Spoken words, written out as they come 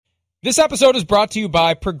This episode is brought to you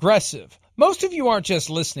by Progressive. Most of you aren't just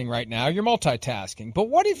listening right now, you're multitasking. But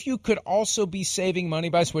what if you could also be saving money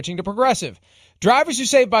by switching to Progressive? Drivers who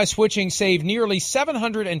save by switching save nearly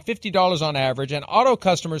 $750 on average, and auto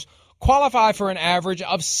customers qualify for an average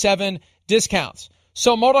of 7 discounts.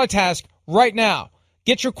 So multitask right now.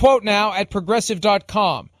 Get your quote now at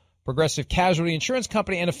Progressive.com. Progressive Casualty Insurance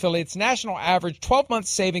Company and affiliates national average 12-month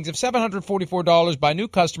savings of $744 by new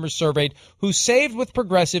customers surveyed who saved with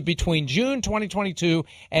Progressive between June 2022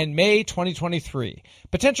 and May 2023.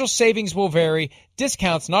 Potential savings will vary.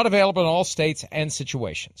 Discounts not available in all states and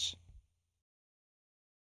situations.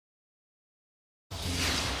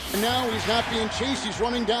 And now he's not being chased. He's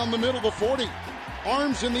running down the middle of the 40.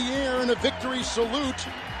 Arms in the air in a victory salute.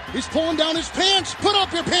 He's pulling down his pants. Put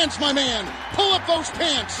up your pants, my man. Pull up those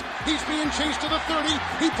pants. He's being chased to the 30.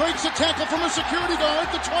 He breaks a tackle from a security guard.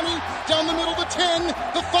 The 20, down the middle, the 10,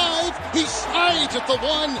 the 5. He slides at the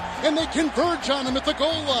 1, and they converge on him at the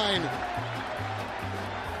goal line.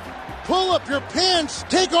 Pull up your pants.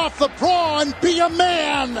 Take off the bra and be a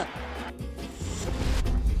man.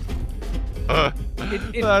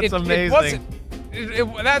 That's amazing.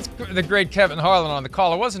 That's the great Kevin Harlan on the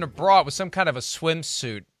call. It wasn't a bra. It was some kind of a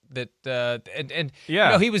swimsuit. He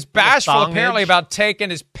was bashful apparently about taking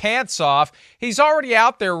his pants off. He's already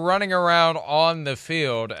out there running around on the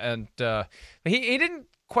field, and he didn't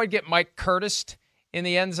quite get Mike Curtis in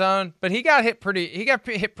the end zone, but he got hit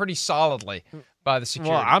pretty solidly by the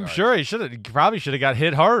security Well, I'm guards. sure he probably should have got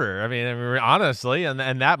hit harder. I mean, honestly, and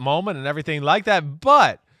that moment and everything like that.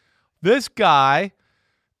 But this guy,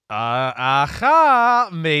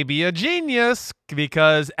 maybe a genius,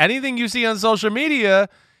 because anything you see on social media,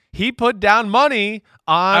 he put down money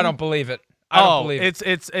on. I don't believe it. I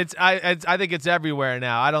think it's everywhere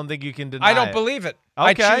now. I don't think you can deny it. I don't believe it.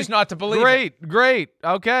 Okay. I choose not to believe it. Great.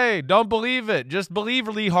 Okay, don't believe it. Just believe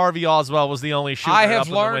Lee Harvey Oswald was the only shooter up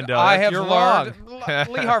in the window. You're wrong.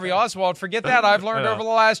 Lee Harvey Oswald, forget that. I've learned over the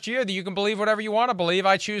last year that you can believe whatever you want to believe.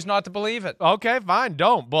 I choose not to believe it. Okay, fine.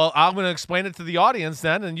 Don't. Well, I'm going to explain it to the audience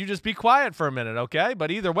then, and you just be quiet for a minute, okay?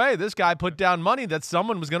 But either way, this guy put down money that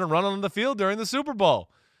someone was going to run on the field during the Super Bowl.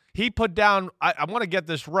 He put down, I want to get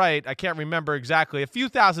this right, I can't remember exactly, a few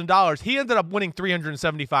 $1,000s. He ended up winning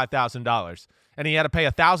 $375,000, and he had to pay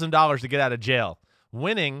 $1,000 to get out of jail.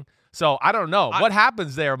 Winning, so I don't know. What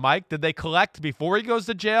happens there, Mike? Did they collect before he goes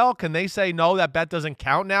to jail? Can they say, no, that bet doesn't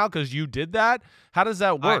count now because you did that? How does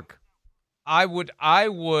that work? I would,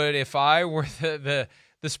 if I were the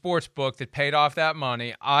sports book that paid off that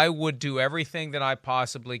money, I would do everything that I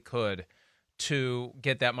possibly could to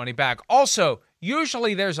get that money back. Also,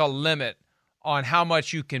 usually there's a limit on how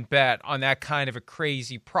much you can bet on that kind of a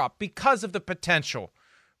crazy prop because of the potential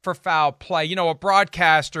for foul play. You know, a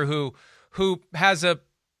broadcaster who has a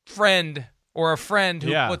friend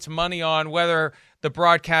who puts money on whether the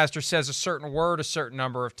broadcaster says a certain word a certain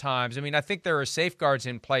number of times. I mean, I think there are safeguards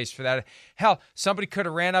in place for that. Hell, somebody could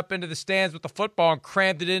have ran up into the stands with the football and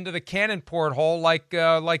crammed it into the cannon porthole like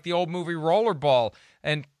the old movie Rollerball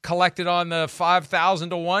and collected on the 5,000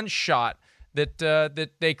 to 1 shot that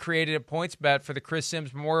they created at PointsBet for the Chris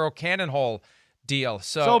Simms Memorial Cannon Hole deal.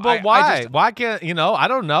 But why? Why can't, I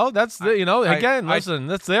don't know. That's listen,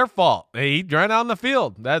 that's their fault. He ran out on the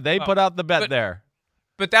field. They put out the bet there.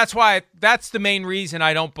 But that's the main reason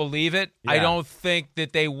I don't believe it. Yeah. I don't think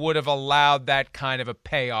that they would have allowed that kind of a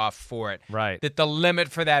payoff for it. Right. That the limit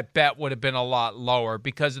for that bet would have been a lot lower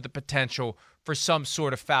because of the potential for some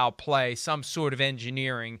sort of foul play, some sort of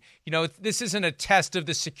engineering. This isn't a test of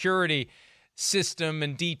the security system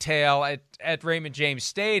and detail at Raymond James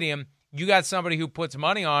Stadium. You got somebody who puts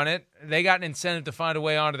money on it. They got an incentive to find a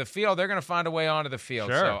way onto the field. They're going to find a way onto the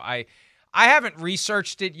field. Sure. So I haven't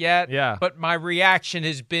researched it yet, but my reaction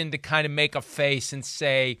has been to kind of make a face and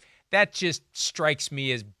say, that just strikes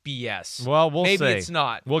me as BS. Well, we'll see. Maybe it's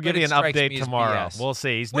not. We'll give you an update tomorrow. We'll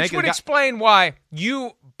see. Which would explain why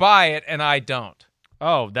you buy it and I don't.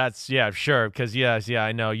 Oh, that's sure. Because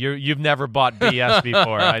I know you've never bought BS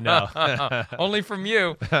before. I know. Only from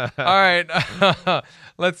you. All right,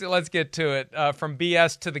 let's get to it. From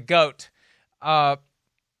BS to the GOAT,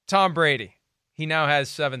 Tom Brady. He now has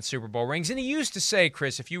 7 Super Bowl rings, and he used to say,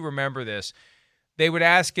 Chris, if you remember this, they would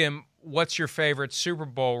ask him, "What's your favorite Super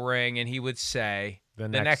Bowl ring?" and he would say, "The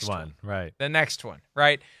next one." Right. The next one.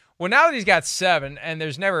 Right. Well, now that he's got 7, and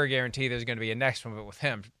there's never a guarantee there's going to be a next one, but with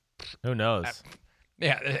him, who knows?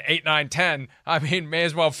 8, 9, 10. I mean, may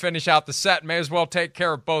as well finish out the set. May as well take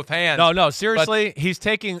care of both hands. No, seriously, he's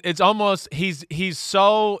taking. It's almost it's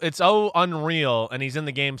so unreal, and he's in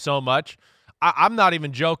the game so much. I'm not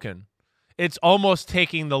even joking. it's almost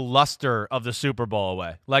taking the luster of the Super Bowl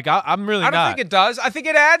away. Like, I'm really not. I don't think it does. I think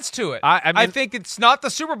it adds to it. I think it's not the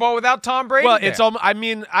Super Bowl without Tom Brady. Well, there. it's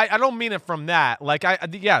I don't mean it from that. Like,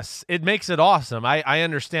 yes, it makes it awesome. I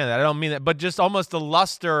understand that. I don't mean that, but just almost the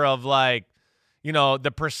luster of, like, you know, the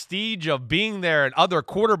prestige of being there and other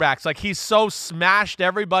quarterbacks. Like, he's so smashed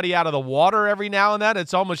everybody out of the water every now and then.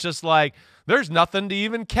 It's almost just like there's nothing to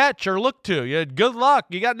even catch or look to. Good luck.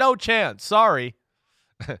 You got no chance. Sorry.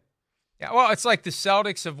 Yeah, well, it's like the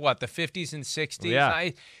Celtics of the 50s and 60s.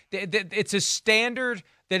 Yeah. It's a standard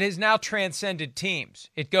that has now transcended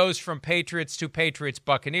teams. It goes from Patriots to Patriots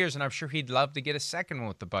Buccaneers, and I'm sure he'd love to get a second one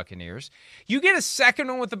with the Buccaneers. You get a second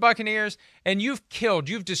one with the Buccaneers, and you've killed,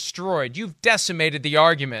 you've destroyed, you've decimated the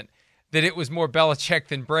argument that it was more Belichick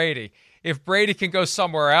than Brady. If Brady can go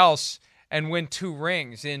somewhere else and win 2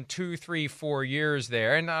 rings in 2, 3, 4 years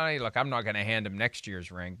there, and look, I'm not going to hand him next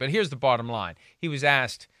year's ring, but here's the bottom line. He was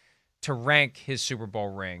asked to rank his Super Bowl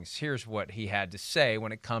rings. Here's what he had to say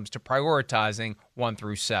when it comes to prioritizing 1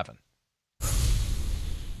 through 7.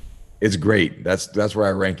 It's great. That's where I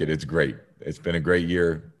rank it. It's great. It's been a great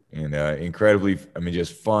year and incredibly,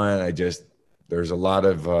 just fun. There's a lot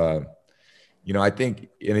of, I think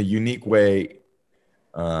in a unique way,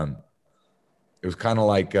 it was kind of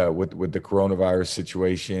like with the coronavirus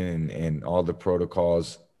situation and all the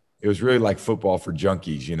protocols. It was really like football for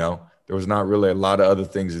junkies, There was not really a lot of other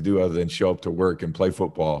things to do other than show up to work and play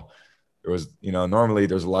football. There was, normally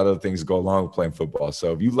there's a lot of other things that go along with playing football.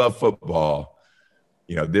 So if you love football,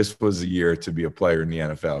 this was the year to be a player in the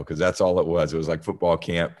NFL because that's all it was. It was like football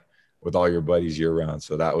camp with all your buddies year round.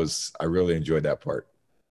 So I really enjoyed that part.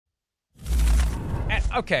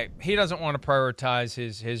 Okay, he doesn't want to prioritize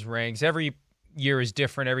his rings. Every year is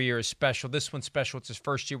different. Every year is special. This one's special. It's his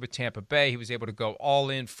first year with Tampa Bay. He was able to go all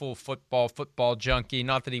in, full football junkie.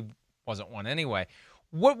 Not that he wasn't one anyway.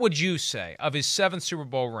 What would you say of his 7 Super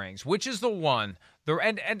Bowl rings? Which is the one?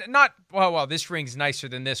 And not, well, this ring's nicer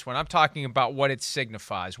than this one. I'm talking about what it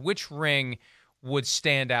signifies. Which ring would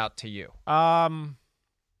stand out to you?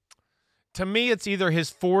 To me, it's either his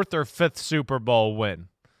 4th or 5th Super Bowl win.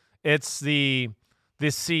 It's the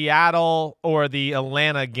Seattle or the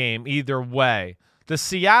Atlanta game, either way. The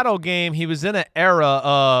Seattle game, he was in an era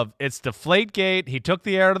of it's Deflategate. He took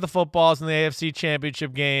the air out of the footballs in the AFC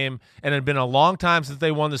Championship game, and it had been a long time since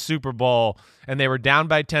they won the Super Bowl, and they were down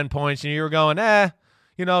by 10 points, and you were going,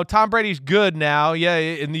 Tom Brady's good now. Yeah,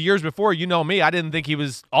 in the years before, you know me, I didn't think he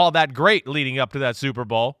was all that great leading up to that Super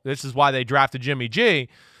Bowl. This is why they drafted Jimmy G.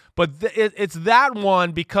 But it's that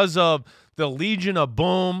one because of the Legion of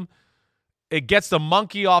Boom. It gets the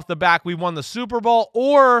monkey off the back. We won the Super Bowl.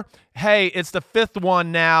 Or, hey, it's the 5th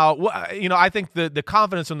one now. I think the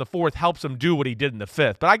confidence in the 4th helps him do what he did in the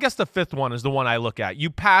 5th. But I guess the 5th one is the one I look at. You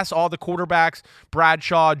pass all the quarterbacks,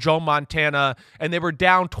 Bradshaw, Joe Montana, and they were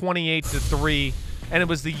down 28-3. And it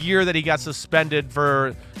was the year that he got suspended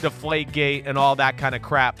for Deflategate and all that kind of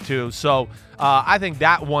crap, too. So I think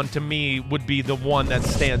that one, to me, would be the one that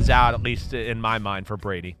stands out, at least in my mind, for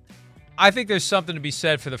Brady. I think there's something to be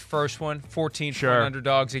said for the first one, 14-point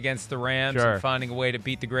underdogs against the Rams and finding a way to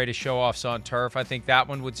beat the greatest show-offs on turf. I think that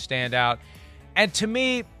one would stand out. And to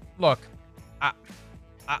me, look,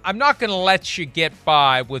 I'm not going to let you get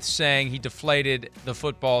by with saying he deflated the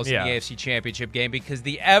footballs in the AFC Championship game because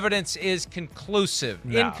the evidence is conclusive.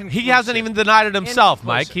 No. He hasn't even denied it himself,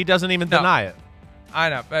 Mike. He doesn't even deny it. I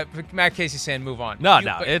know, but Matt Casey's saying move on. No,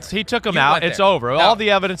 he took him out. It's over. All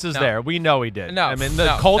the evidence is there. We know he did.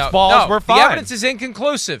 The Colts balls were fine. The evidence is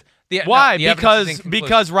inconclusive. Why?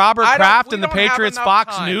 Because Robert Kraft and the Patriots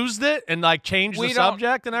Fox Newsed it and changed the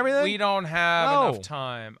subject and everything? We don't have enough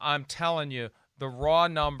time. I'm telling you, the raw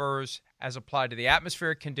numbers as applied to the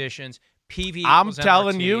atmospheric conditions, PV I'm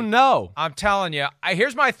telling MRT. you, no. I'm telling you.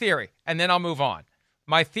 Here's my theory, and then I'll move on.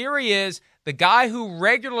 My theory is the guy who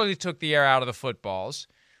regularly took the air out of the footballs,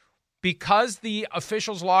 because the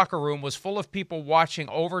officials' locker room was full of people watching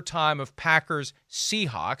overtime of Packers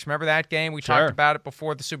Seahawks. Remember that game? We talked about it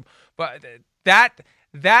before the Super Bowl. But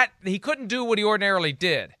that he couldn't do what he ordinarily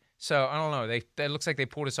did. So I don't know. It looks like they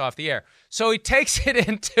pulled us off the air. So he takes it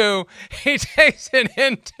into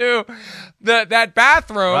that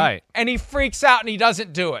bathroom, and he freaks out and he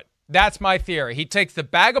doesn't do it. That's my theory. He takes the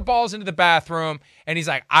bag of balls into the bathroom, and he's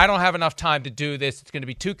like, I don't have enough time to do this. It's going to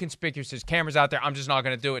be too conspicuous. There's cameras out there. I'm just not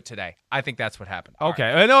going to do it today. I think that's what happened.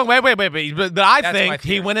 Okay. Right. No, wait. But I think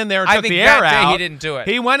he went in there and took the air out. He didn't do it.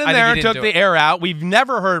 He went in there and took the air out. We've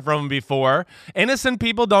never heard from him before. Innocent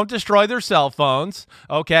people don't destroy their cell phones.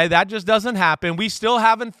 Okay, that just doesn't happen. We still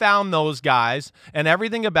haven't found those guys and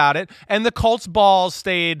everything about it. And the Colts balls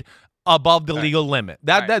stayed above the legal limit.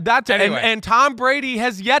 And Tom Brady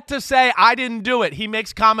has yet to say, I didn't do it. He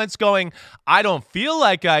makes comments going, I don't feel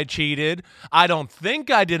like I cheated. I don't think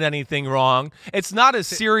I did anything wrong. It's not as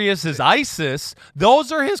serious as ISIS.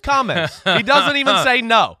 Those are his comments. He doesn't even say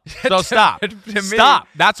no. So stop. Stop.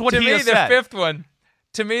 That's what he has said.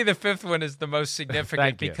 To me, the fifth one is the most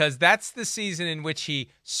significant because that's the season in which he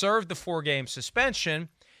served the 4-game suspension.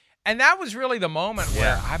 And that was really the moment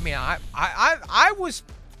where,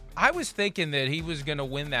 I was thinking that he was going to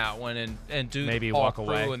win that one and do maybe the walk Paul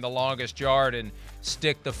away Crew in the longest yard and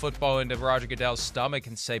stick the football into Roger Goodell's stomach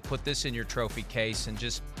and say, put this in your trophy case and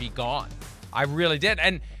just be gone. I really did.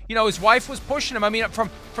 And, his wife was pushing him. I mean,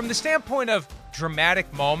 from the standpoint of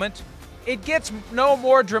dramatic moment, it gets no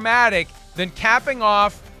more dramatic than capping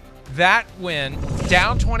off that win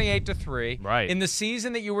down 28-3 in the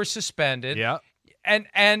season that you were suspended. Yeah.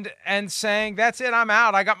 And saying, that's it, I'm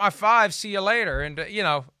out. I got my 5. See you later. And,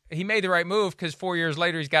 he made the right move because 4 years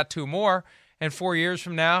later he's got 2 more. And 4 years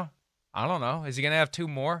from now, I don't know. Is he going to have 2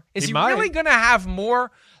 more? Is he really going to have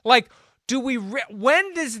more? Like,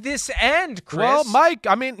 when does this end, Chris? Well, Mike,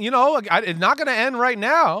 I mean, it's not going to end right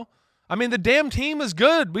now. I mean, the damn team is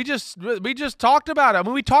good. We just talked about it. I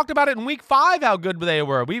mean, we talked about it in week 5 how good they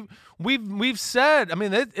were. We've said, I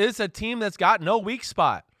mean, it's a team that's got no weak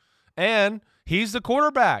spot. And he's the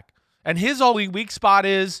quarterback. And his only weak spot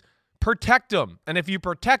is protect him. And if you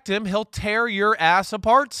protect him, he'll tear your ass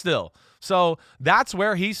apart still. So that's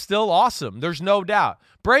where he's still awesome. There's no doubt.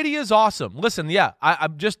 Brady is awesome. Listen,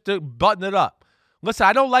 I'm just buttoning it up. Listen,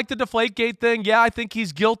 I don't like the Deflategate thing. Yeah, I think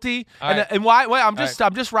he's guilty. And why? I'm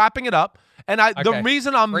just wrapping it up. And the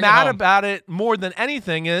reason I'm mad about it more than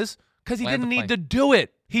anything is because he didn't need to do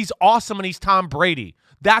it. He's awesome and he's Tom Brady.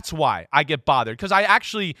 That's why I get bothered, because I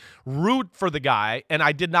actually root for the guy, and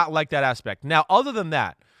I did not like that aspect. Now, other than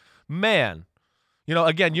that, man,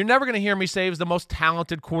 again, you're never going to hear me say he's the most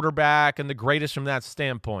talented quarterback and the greatest from that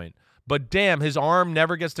standpoint. But damn, his arm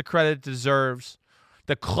never gets the credit it deserves.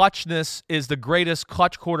 The clutchness is the greatest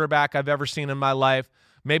clutch quarterback I've ever seen in my life.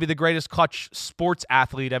 Maybe the greatest clutch sports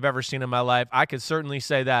athlete I've ever seen in my life. I could certainly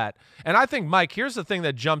say that. And I think, Mike, here's the thing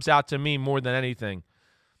that jumps out to me more than anything.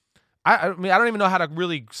 I mean, I don't even know how to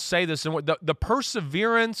really say this. The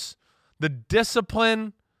perseverance, the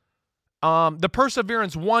discipline, the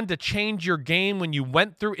perseverance, one, to change your game when you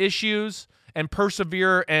went through issues and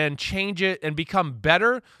persevere and change it and become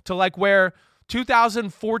better, to like where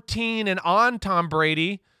 2014 and on Tom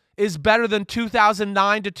Brady is better than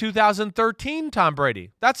 2009 to 2013 Tom Brady.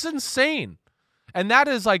 That's insane. And that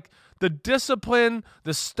is like the discipline,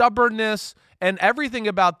 the stubbornness, and everything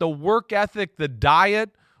about the work ethic, the diet,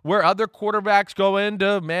 where other quarterbacks go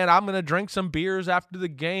into, man, I'm going to drink some beers after the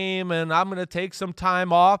game and I'm going to take some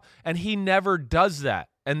time off. And he never does that.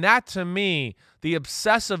 And that, to me, the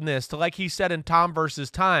obsessiveness to, like he said in Tom versus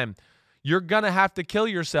Time, you're going to have to kill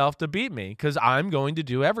yourself to beat me because I'm going to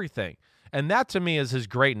do everything. And that, to me, is his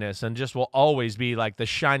greatness and just will always be like the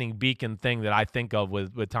shining beacon thing that I think of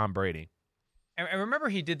with Tom Brady. I remember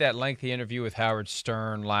he did that lengthy interview with Howard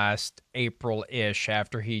Stern last April-ish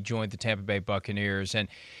after he joined the Tampa Bay Buccaneers, and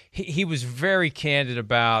he was very candid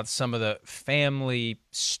about some of the family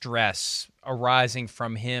stress arising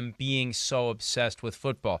from him being so obsessed with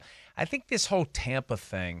football. I think this whole Tampa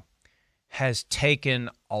thing has taken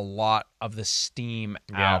a lot of the steam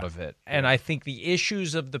out of it, and I think the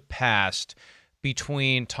issues of the past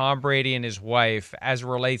between Tom Brady and his wife as it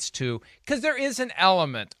relates to, because there is an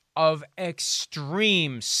element of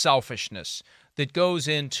extreme selfishness that goes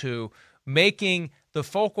into making the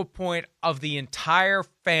focal point of the entire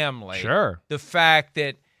family. Sure. The fact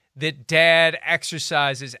that dad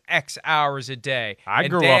exercises X hours a day. I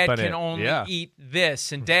grew up in it. Dad can only eat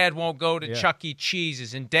this, and dad won't go to Chuck E.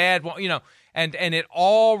 Cheese's, and dad won't, and it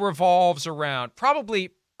all revolves around probably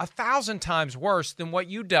 1,000 times worse than what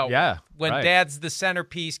you dealt with when dad's the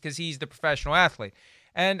centerpiece because he's the professional athlete.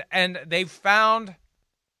 And they've found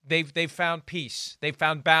peace. They've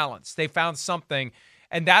found balance. They found something.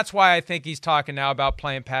 And that's why I think he's talking now about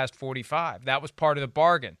playing past 45. That was part of the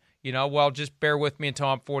bargain. Just bear with me until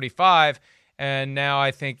I'm 45. And now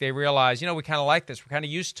I think they realize, we kind of like this. We're kind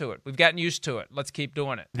of used to it. We've gotten used to it. Let's keep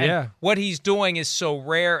doing it. Yeah. And what he's doing is so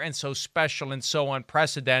rare and so special and so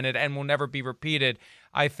unprecedented and will never be repeated.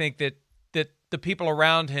 I think that the people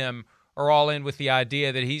around him are all in with the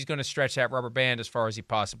idea that he's going to stretch that rubber band as far as he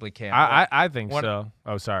possibly can. I think so.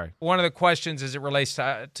 Oh, sorry. One of the questions as it relates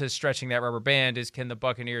to stretching that rubber band is, can the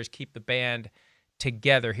Buccaneers keep the band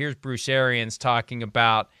together? Here's Bruce Arians talking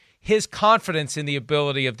about his confidence in the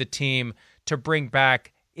ability of the team to bring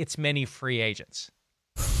back its many free agents.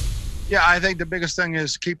 Yeah, I think the biggest thing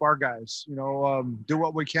is keep our guys. Do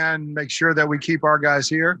what we can, make sure that we keep our guys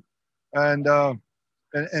here, and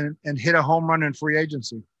hit a home run in free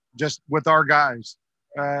agency just with our guys,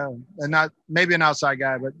 and not maybe an outside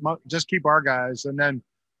guy, but just keep our guys. And then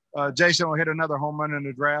Jason will hit another home run in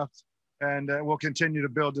the draft, and we'll continue to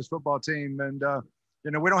build this football team. And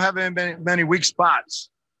we don't have many weak spots.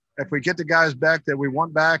 If we get the guys back that we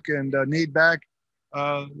want back and need back,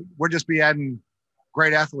 we'll just be adding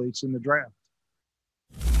great athletes in the draft.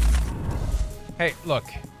 Hey, look,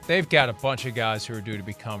 they've got a bunch of guys who are due to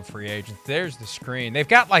become free agents. There's the screen. They've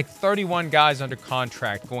got like 31 guys under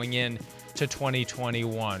contract going in to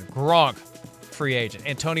 2021. Gronk, free agent.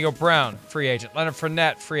 Antonio Brown, free agent. Leonard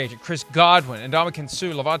Fournette, free agent. Chris Godwin, Ndamukong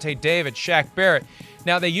Suh, Levante David, Shaq Barrett.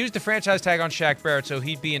 Now, they used the franchise tag on Shaq Barrett, so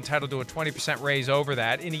he'd be entitled to a 20% raise over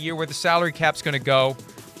that in a year where the salary cap's going to go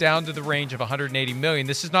down to the range of $180 million.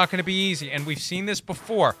 This is not going to be easy, and we've seen this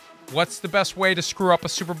before. What's the best way to screw up a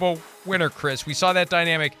Super Bowl winner, Chris? We saw that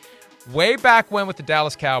dynamic way back when with the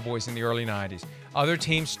Dallas Cowboys in the early 90s. Other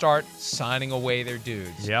teams start signing away their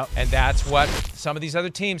dudes. Yep. And that's what some of these other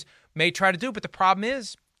teams may try to do, but the problem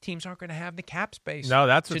is teams aren't going to have the cap space. No,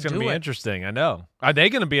 that's what's going to be interesting. I know. Are they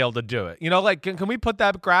going to be able to do it? Can we put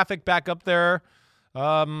that graphic back up there?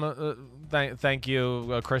 Thank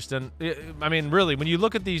you, Kristen. I mean, really, when you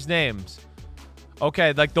look at these names,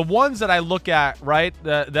 okay, like the ones that I look at, right,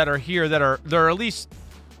 that are here, they're at least,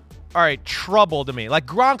 all right, trouble to me. Like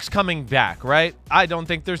Gronk's coming back, right? I don't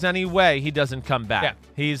think there's any way he doesn't come back. Yeah.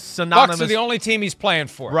 He's synonymous. Bucs are the only team he's playing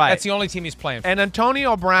for. Right. That's the only team he's playing for. And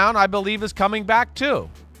Antonio Brown, I believe, is coming back too.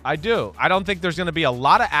 I do. I don't think there's going to be a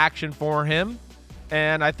lot of action for him,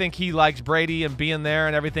 and I think he likes Brady and being there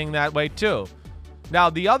and everything that way too. Now,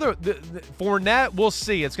 the Fournette, we'll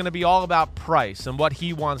see. It's going to be all about price and what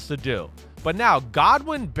he wants to do. But now,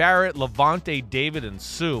 Godwin, Barrett, Levante, David, and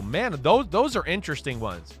Suh, man, those are interesting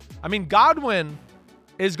ones. I mean, Godwin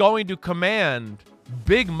is going to command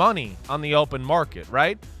big money on the open market,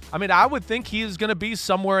 right? I mean, I would think he is going to be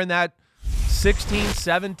somewhere in that 16,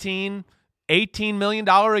 17, $18 million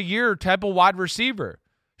a year type of wide receiver.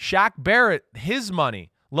 Shaq Barrett, his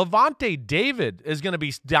money. Levante David is going to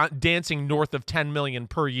be dancing north of $10 million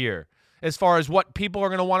per year as far as what people are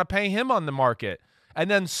going to want to pay him on the market. And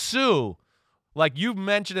then Suh, like you've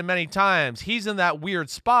mentioned it many times, he's in that weird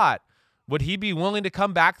spot. Would he be willing to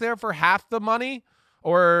come back there for half the money?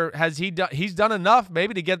 Or has he's done enough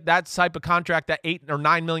maybe to get that type of contract, that $8 or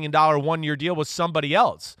 $9 million 1-year deal with somebody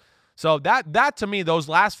else? So that to me, those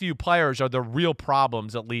last few players are the real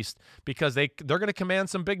problems, at least, because they're going to command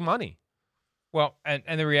some big money. Well,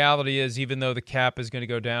 and the reality is, even though the cap is going to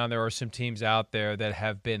go down, there are some teams out there that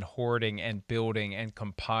have been hoarding and building and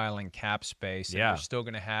compiling cap space. And they're still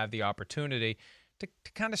going to have the opportunity to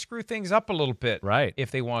kind of screw things up a little bit, right,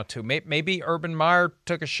 if they want to. Maybe Urban Meyer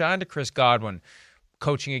took a shine to Chris Godwin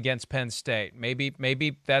coaching against Penn State.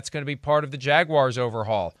 Maybe that's going to be part of the Jaguars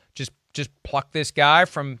overhaul. Just pluck this guy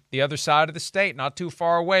from the other side of the state, not too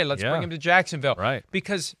far away. Let's bring him to Jacksonville. Right.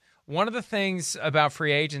 Because one of the things about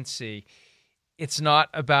free agency, it's not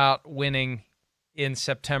about winning in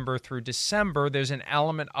September through December. There's an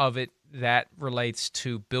element of it that relates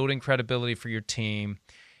to building credibility for your team.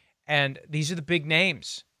 And these are the big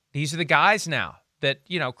names. These are the guys now that,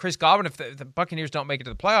 Chris Godwin, if the Buccaneers don't make it to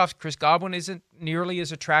the playoffs, Chris Godwin isn't nearly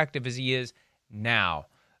as attractive as he is now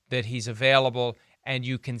that he's available. And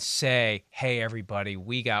you can say, hey, everybody,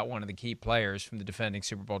 we got one of the key players from the defending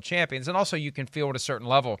Super Bowl champions. And also you can feel at a certain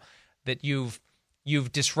level that you've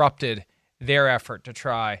disrupted their effort to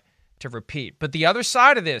try to repeat. But the other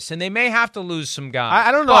side of this, and they may have to lose some guys.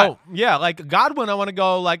 I don't know. Yeah, like Godwin, I want to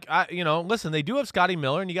go listen, they do have Scotty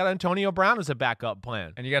Miller, and you got Antonio Brown as a backup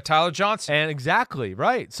plan. And you got Tyler Johnson. And exactly,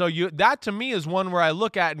 right. So that to me is one where I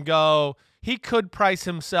look at and go, he could price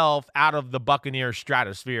himself out of the Buccaneers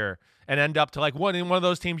stratosphere and end up to like one of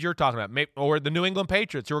those teams you're talking about, or the New England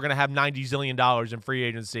Patriots, who are going to have $90 zillion in free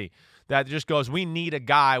agency. That just goes, we need a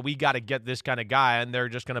guy, we got to get this kind of guy, and they're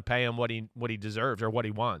just going to pay him what he deserves or what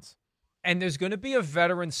he wants. And there's going to be a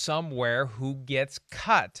veteran somewhere who gets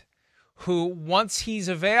cut, who once he's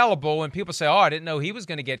available and people say, oh, I didn't know he was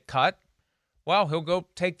going to get cut, well, he'll go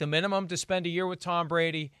take the minimum to spend a year with Tom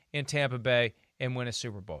Brady in Tampa Bay and win a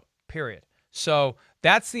Super Bowl, period. So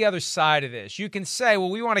that's the other side of this. You can say, well,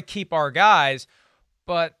 we want to keep our guys,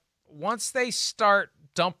 but once they start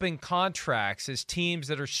dumping contracts as teams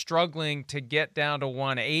that are struggling to get down to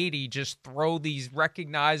 180 just throw these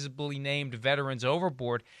recognizably named veterans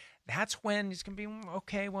overboard, that's when it's going to be,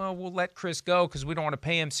 okay, well, we'll let Chris go because we don't want to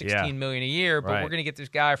pay him $16 million a year, but we're going to get this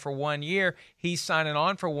guy for 1 year. He's signing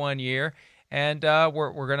on for 1 year, And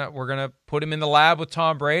we're gonna put him in the lab with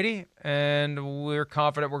Tom Brady, and we're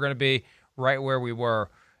confident we're going to be right where we were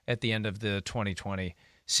at the end of the 2020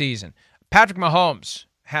 season. Patrick Mahomes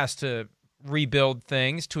has to rebuild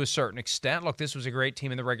things to a certain extent. Look, this was a great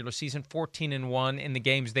team in the regular season, 14-1 in the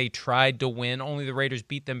games they tried to win. Only the Raiders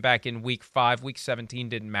beat them back in week 5. Week 17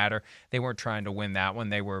 didn't matter. They weren't trying to win that one.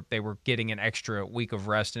 They were getting an extra week of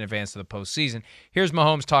rest in advance of the postseason. Here's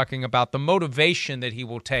Mahomes talking about the motivation that he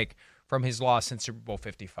will take from his loss in Super Bowl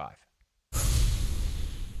 55.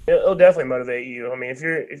 It'll definitely motivate you. I mean, if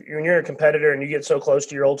you're a competitor and you get so close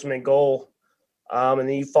to your ultimate goal, and then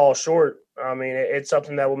you fall short, I mean, it's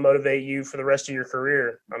something that will motivate you for the rest of your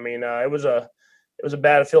career. I mean, it was a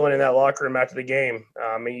bad feeling in that locker room after the game.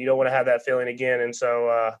 I mean, you don't want to have that feeling again. And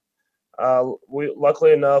so, we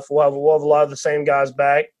luckily enough, we'll have a lot of the same guys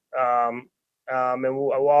back, and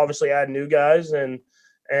we'll obviously add new guys, and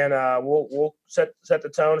we'll set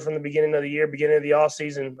the tone from the beginning of the year, beginning of the off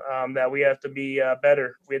season, that we have to be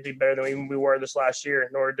better. We have to be better than even we were this last year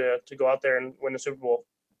in order to go out there and win the Super Bowl.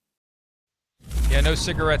 Yeah, no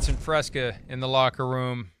cigarettes and Fresca in the locker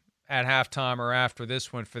room at halftime or after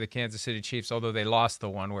this one for the Kansas City Chiefs, although they lost the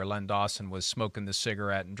one where Len Dawson was smoking the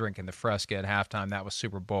cigarette and drinking the Fresca at halftime. That was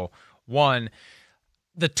Super Bowl I.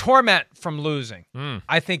 The torment from losing,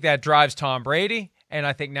 I think that drives Tom Brady, and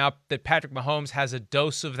I think now that Patrick Mahomes has a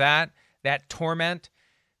dose of that torment,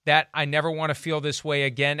 that I never want to feel this way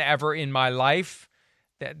again ever in my life,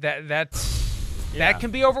 that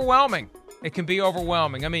can be overwhelming. It can be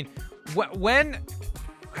overwhelming. I mean, when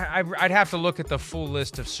I'd have to look at the full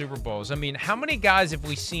list of Super Bowls. I mean, how many guys have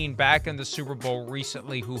we seen back in the Super Bowl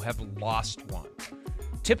recently who have lost one?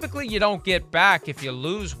 Typically, you don't get back if you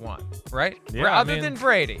lose one, right? Yeah, Other than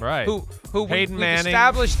Brady, right? Who we've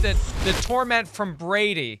established that the torment from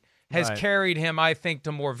Brady has carried him, I think,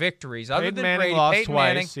 to more victories. Other Peyton than Manning Brady, lost Peyton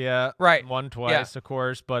twice, Manning, right? Won twice, of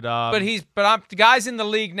course, but I'm guys in the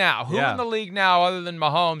league now. Who in the league now, other than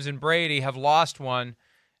Mahomes and Brady, have lost one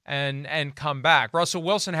and come back? Russell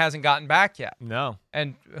Wilson hasn't gotten back yet. No,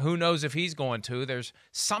 and who knows if he's going to? There's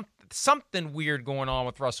something weird going on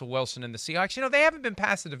with Russell Wilson and the Seahawks. You know, they haven't been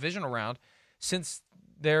past the divisional round since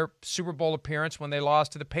their Super Bowl appearance when they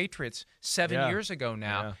lost to the Patriots 7 years ago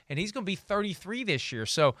now, and he's going to be 33 this year.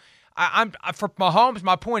 So I'm for Mahomes,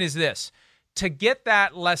 my point is this: to get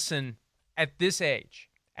that lesson at this age,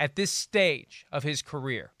 at this stage of his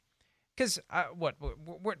career, because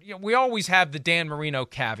we always have the Dan Marino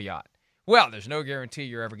caveat. Well, there's no guarantee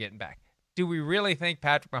you're ever getting back. Do we really think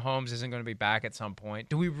Patrick Mahomes isn't going to be back at some point?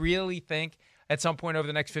 Do we really think at some point over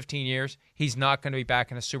the next 15 years he's not going to be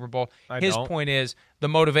back in a Super Bowl? His point is the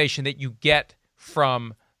motivation that you get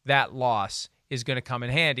from that loss is going to come in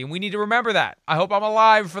handy, and we need to remember that. I hope I'm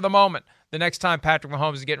alive for the moment the next time Patrick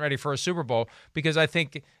Mahomes is getting ready for a Super Bowl, because I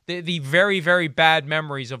think the very, very bad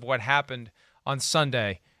memories of what happened on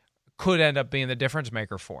Sunday could end up being the difference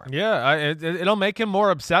maker for him. Yeah, it'll make him more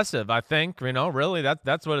obsessive, I think. You know, really,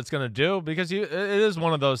 that's what it's going to do, because it is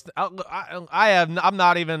one of those.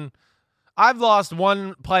 I've lost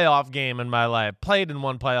one playoff game in my life, played in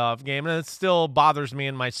one playoff game, and it still bothers me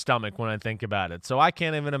in my stomach when I think about it. So I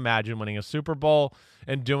can't even imagine winning a Super Bowl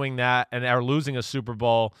and doing that, or losing a Super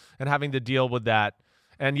Bowl and having to deal with that.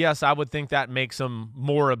 And yes, I would think that makes him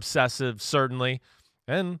more obsessive, certainly.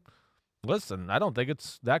 And listen, I don't think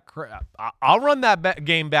it's that I'll run that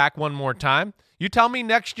game back one more time. You tell me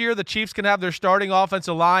next year the Chiefs can have their starting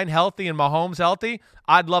offensive line healthy and Mahomes healthy,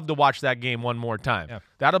 I'd love to watch that game one more time. Yeah.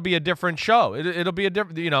 That'll be a different show. It'll be a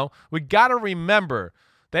different, we got to remember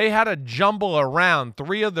they had to jumble around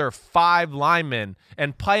 3 of their 5 linemen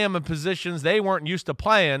and play them in positions they weren't used to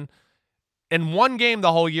playing in one game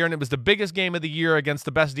the whole year, and it was the biggest game of the year against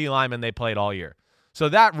the best D lineman they played all year. So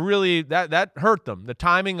that really that hurt them. The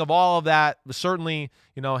timing of all of that was certainly,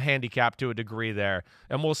 handicapped to a degree there,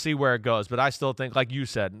 and we'll see where it goes. But I still think, like you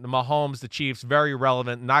said, the Mahomes, the Chiefs, very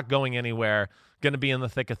relevant, not going anywhere, going to be in the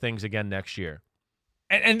thick of things again next year.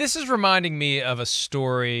 And this is reminding me of a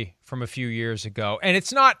story from a few years ago, and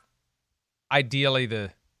it's not ideally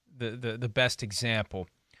the best example,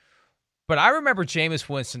 but I remember Jameis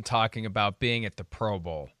Winston talking about being at the Pro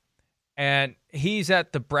Bowl. And he's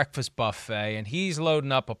at the breakfast buffet, and he's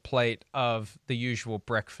loading up a plate of the usual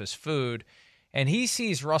breakfast food, and he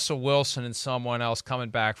sees Russell Wilson and someone else coming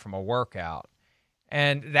back from a workout.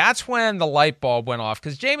 And that's when the light bulb went off,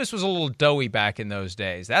 because Jameis was a little doughy back in those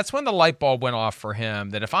days. That's when the light bulb went off for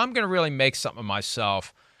him, that if I'm going to really make something of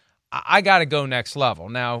myself, I got to go next level.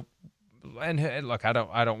 Now, and look, I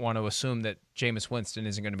don't want to assume that Jameis Winston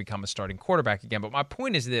isn't going to become a starting quarterback again, but my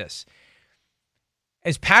point is this.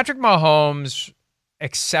 Is Patrick Mahomes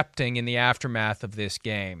accepting in the aftermath of this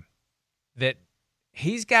game that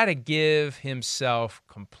he's got to give himself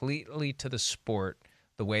completely to the sport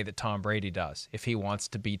the way that Tom Brady does. If he wants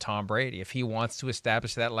to be Tom Brady, if he wants to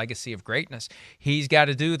establish that legacy of greatness, he's got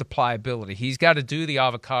to do the pliability. He's got to do the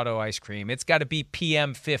avocado ice cream. It's got to be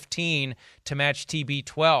PM 15 to match TB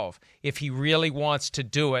 12 if he really wants to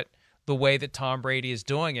do it the way that Tom Brady is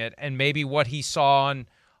doing it. And maybe what he saw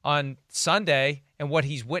on Sunday and what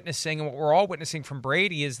he's witnessing and what we're all witnessing from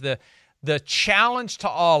Brady is the challenge to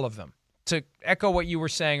all of them. To echo what you were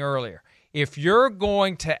saying earlier, if you're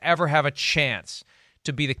going to ever have a chance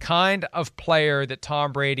to be the kind of player that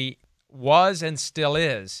Tom Brady was and still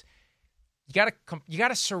is, you got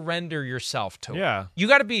to surrender yourself to it. You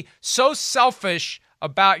got to be so selfish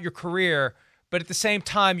about your career, but at the same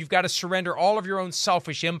time, you've got to surrender all of your own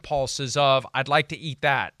selfish impulses of, I'd like to eat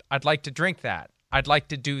that, I'd like to drink that, I'd like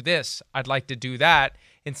to do this, I'd like to do that,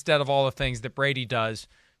 instead of all the things that Brady does.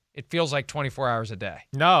 It feels like 24 hours a day.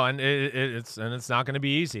 No, and it's not going to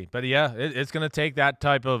be easy. But, yeah, it's going to take that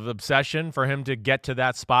type of obsession for him to get to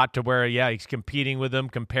that spot to where, he's competing with them,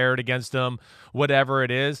 compared against them, whatever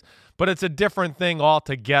it is. But it's a different thing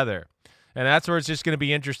altogether. And that's where it's just going to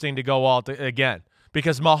be interesting to go again.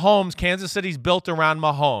 Because Mahomes, Kansas City's built around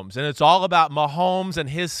Mahomes. And it's all about Mahomes and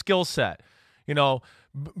his skill set.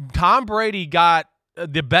 Tom Brady got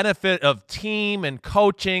the benefit of team and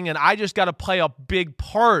coaching, and I just got to play a big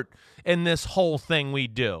part in this whole thing we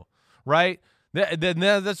do, right? Then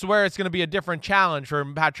that's where it's going to be a different challenge for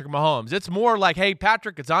Patrick Mahomes. It's more like, hey,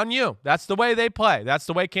 Patrick, it's on you. That's the way they play. That's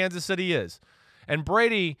the way Kansas City is. And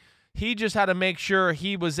Brady, he just had to make sure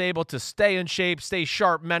he was able to stay in shape, stay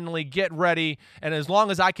sharp mentally, get ready, and as long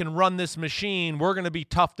as I can run this machine, we're going to be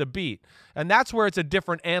tough to beat. And that's where it's a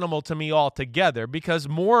different animal to me altogether, because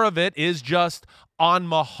more of it is just on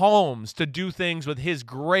Mahomes to do things with his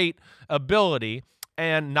great ability,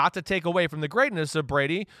 and not to take away from the greatness of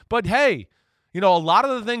Brady, but hey, a lot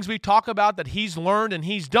of the things we talk about that he's learned and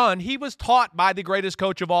he's done, he was taught by the greatest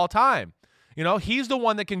coach of all time. He's the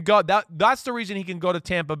one that can go. That's the reason he can go to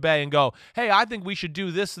Tampa Bay and go, hey, I think we should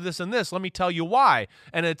do this, this, and this. Let me tell you why.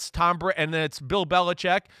 And it's Tom Brady, and then it's Bill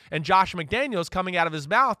Belichick and Josh McDaniels coming out of his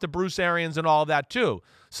mouth to Bruce Arians and all of that too.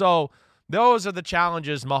 So those are the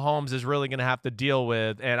challenges Mahomes is really going to have to deal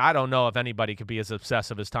with. And I don't know if anybody could be as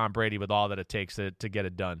obsessive as Tom Brady with all that it takes to get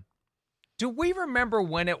it done. Do we remember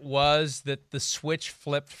when it was that the switch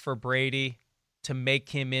flipped for Brady to make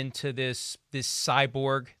him into this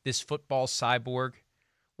cyborg, this football cyborg?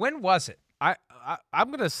 When was it? I'm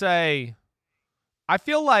going to say, I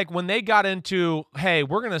feel like when they got into, hey,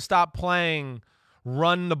 we're going to stop playing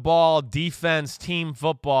run the ball, defense, team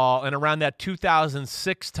football, and around that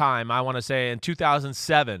 2006 time, I want to say, in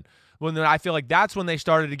 2007, when I feel like that's when they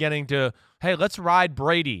started getting to, hey, let's ride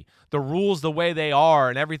Brady, the rules the way they are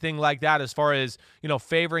and everything like that as far as,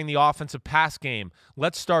 favoring the offensive pass game.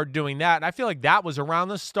 Let's start doing that. And I feel like that was around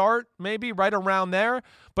the start, maybe right around there.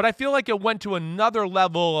 But I feel like it went to another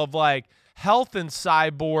level of like health and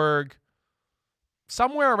cyborg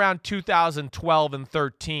somewhere around 2012 and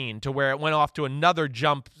 13 to where it went off to another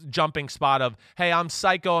jumping spot of, hey, I'm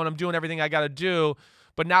psycho and I'm doing everything I got to do.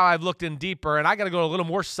 But now I've looked in deeper, and I got to go a little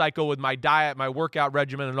more psycho with my diet, my workout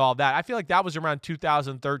regimen, and all that. I feel like that was around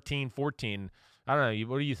 2013, 14. I don't know.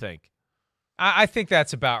 What do you think? I think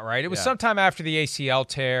that's about right. It was sometime after the ACL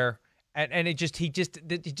tear, and he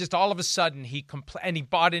just all of a sudden he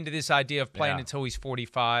bought into this idea of playing until he's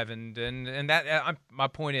 45, and that my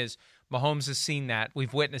point is Mahomes has seen that.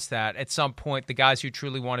 We've witnessed that. At some point, the guys who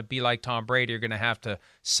truly want to be like Tom Brady are going to have to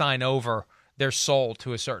sign over their soul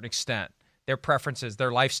to a certain extent, their preferences,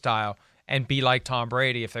 their lifestyle, and be like Tom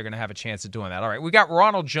Brady if they're going to have a chance of doing that. All right, we got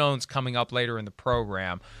Ronald Jones coming up later in the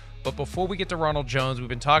program. But before we get to Ronald Jones, we've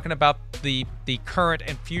been talking about the current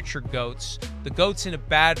and future GOATs. The GOATs in a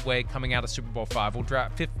bad way coming out of Super Bowl 5. We'll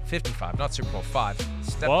drop 55, not Super Bowl 5.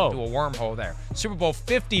 Stepped into a wormhole there. Super Bowl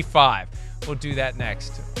 55. We'll do that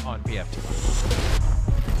next on PFT.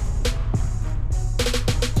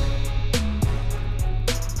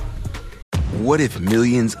 What if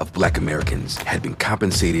millions of Black Americans had been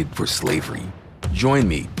compensated for slavery? Join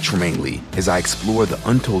me, Tremaine Lee, as I explore the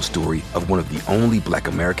untold story of one of the only Black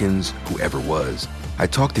Americans who ever was. I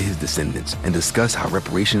talk to his descendants and discuss how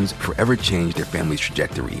reparations forever changed their family's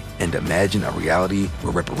trajectory and imagine a reality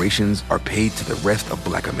where reparations are paid to the rest of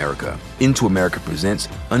Black America. Into America presents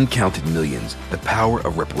Uncounted Millions, The Power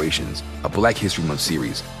of Reparations, a Black History Month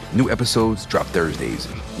series. New episodes drop Thursdays.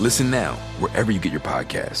 Listen now, wherever you get your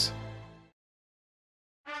podcasts.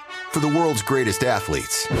 For the world's greatest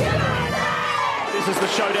athletes, this is the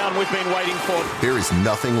showdown we've been waiting for. There is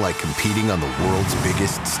nothing like competing on the world's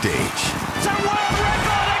biggest stage. It's a world record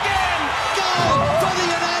again! Gold for the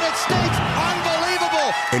United States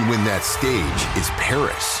And when that stage is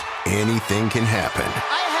Paris, anything can happen.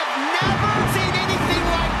 I have never seen anything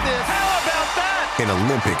like this. How about that? An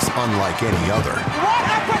Olympics unlike any other. What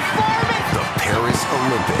a performance! The Paris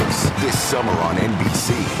Olympics, this summer on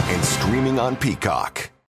NBC and streaming on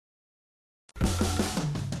Peacock.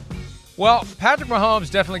 Well, Patrick Mahomes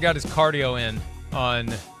definitely got his cardio in on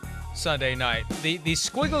Sunday night. The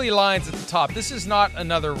squiggly lines at the top, this is not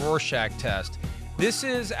another Rorschach test. This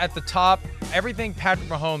is at the top, everything Patrick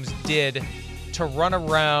Mahomes did to run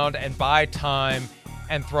around and buy time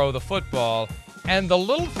and throw the football. And the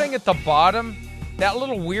little thing at the bottom, that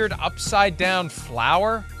little weird upside down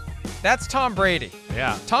flower, that's Tom Brady.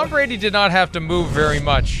 Yeah. Tom Brady did not have to move very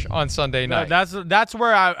much on Sunday night. That's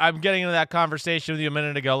where I'm getting into that conversation with you a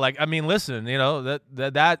minute ago. Like, I mean, listen, you know,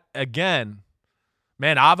 that again,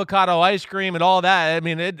 man, avocado ice cream and all that, I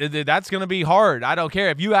mean, that's going to be hard. I don't care.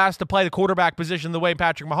 If you ask to play the quarterback position the way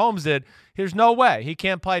Patrick Mahomes did, there's no way. He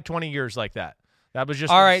can't play 20 years like that. That was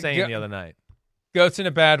just insane the other night. Goats in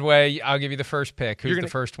a bad way. I'll give you the first pick. Who's the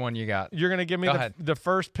first one you got? You're going to give me the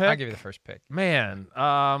first pick? I'll give you the first pick. Man,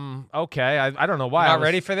 okay. I don't know why. Not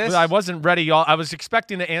ready for this? I wasn't ready, y'all. I was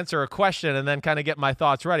expecting to answer a question and then kind of get my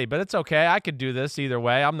thoughts ready, but it's okay. I could do this either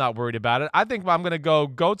way. I'm not worried about it. I think I'm going to go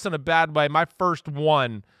goats in a bad way. My first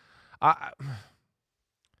one, I'm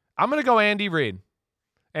going to go Andy Reid.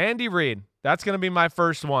 Andy Reid. That's going to be my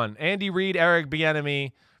first one. Andy Reid, Eric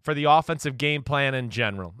Bieniemy, for the offensive game plan in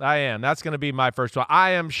general. I am. That's going to be my first one. I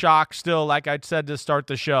am shocked still, like I said to start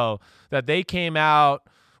the show, that they came out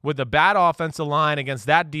with a bad offensive line against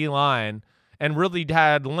that D-line and really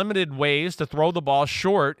had limited ways to throw the ball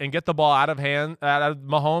short and get the ball out of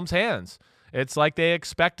Mahomes' hands. It's like they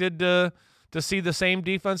expected to see the same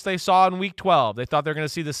defense they saw in Week 12. They thought they were going to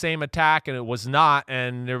see the same attack, and it was not,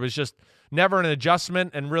 and there was just never an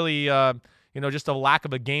adjustment and really just a lack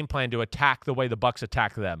of a game plan to attack the way the Bucs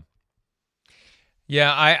attacked them.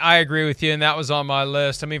 Yeah, I agree with you, and that was on my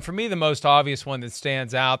list. I mean, for me, the most obvious one that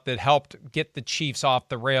stands out that helped get the Chiefs off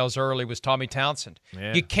the rails early was Tommy Townsend.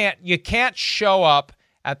 Yeah. You can't show up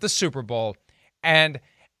at the Super Bowl and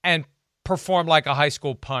perform like a high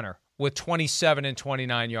school punter with 27 and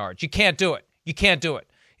 29 yards. You can't do it. You can't do it.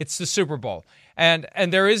 It's the Super Bowl. And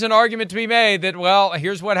there is an argument to be made that, well,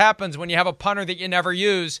 here's what happens when you have a punter that you never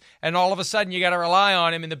use, and all of a sudden you got to rely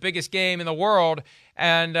on him in the biggest game in the world,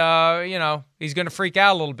 and, he's going to freak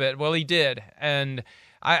out a little bit. Well, he did. And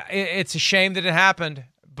it's a shame that it happened,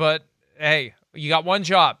 but, hey, you got one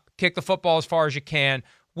job. Kick the football as far as you can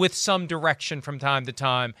with some direction from time to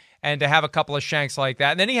time, and to have a couple of shanks like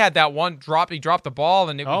that. And then he had that one drop. He dropped the ball,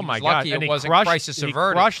 and he was lucky it wasn't crisis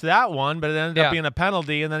averted. He crushed that one, but it ended up being a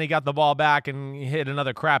penalty, and then he got the ball back and hit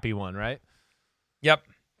another crappy one, right? Yep.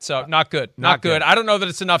 So not good. Not good. I don't know that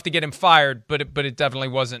it's enough to get him fired, but it definitely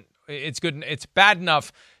wasn't. It's good. It's bad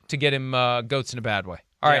enough to get him goats in a bad way.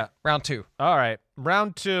 All right, round two. All right,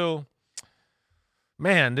 round two.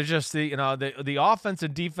 Man, they're just the offense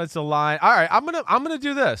and defensive line. All right, I'm gonna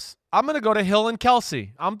do this. I'm gonna go to Hill and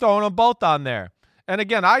Kelsey. I'm throwing them both on there. And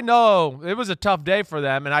again, I know it was a tough day for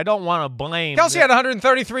them, and I don't want to blame. Kelsey had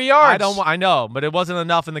 133 yards. I know, but it wasn't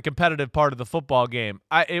enough in the competitive part of the football game.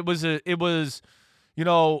 It was,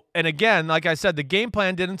 and again, like I said, the game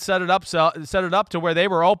plan didn't set it up to where they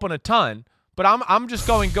were open a ton. But I'm just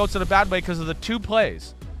going goats in a bad way because of the two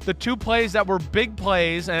plays that were big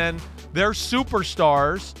plays, and they're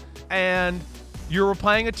superstars, and you were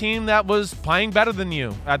playing a team that was playing better than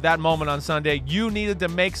you at that moment on Sunday. You needed to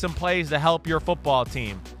make some plays to help your football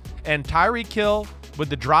team. And Tyreek Hill with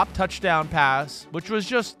the drop touchdown pass, which was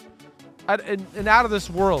just an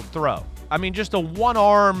out-of-this-world throw. I mean, just a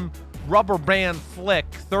one-arm rubber band flick,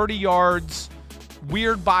 30 yards,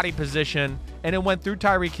 weird body position, and it went through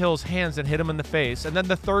Tyreek Hill's hands and hit him in the face. And then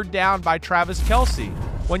the third down by Travis Kelce,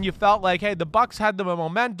 when you felt like, hey, the Bucs had the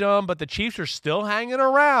momentum, but the Chiefs are still hanging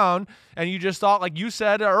around, and you just thought, like you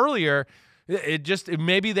said earlier,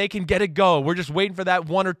 maybe they can get it going. We're just waiting for that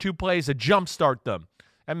one or two plays to jumpstart them.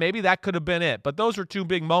 And maybe that could have been it. But those were two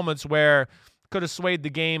big moments where could have swayed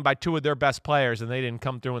the game by two of their best players, and they didn't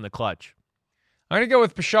come through in the clutch. I'm going to go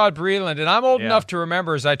with Bashaud Breeland, and I'm old enough to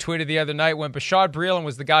remember, as I tweeted the other night, when Bashaud Breeland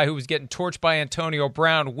was the guy who was getting torched by Antonio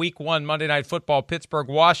Brown, Week 1, Monday Night Football, Pittsburgh,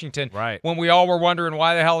 Washington, right, when we all were wondering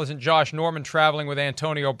why the hell isn't Josh Norman traveling with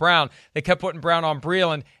Antonio Brown. They kept putting Brown on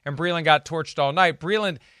Breeland, and Breeland got torched all night.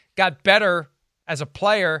 Breeland got better as a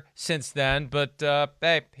player since then, but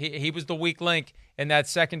he was the weak link in that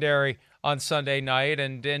secondary on Sunday night,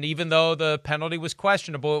 and even though the penalty was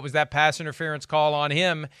questionable, it was that pass interference call on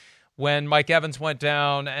him when Mike Evans went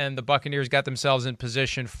down and the Buccaneers got themselves in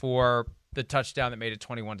position for the touchdown that made it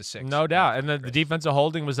 21-6. No doubt. And the defensive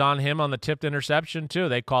holding was on him on the tipped interception too.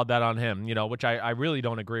 They called that on him, which I really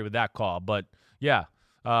don't agree with that call. But yeah,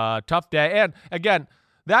 tough day. And again,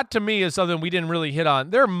 that to me is something we didn't really hit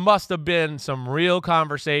on. There must have been some real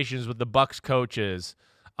conversations with the Bucs coaches,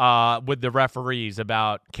 with the referees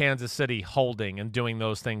about Kansas City holding and doing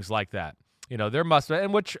those things like that. There must have,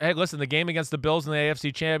 and which, hey, listen, the game against the Bills in the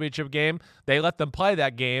AFC Championship game, they let them play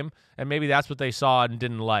that game, and maybe that's what they saw and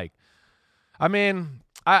didn't like. I mean,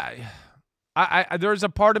 there's a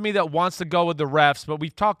part of me that wants to go with the refs, but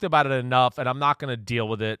we've talked about it enough, and I'm not going to deal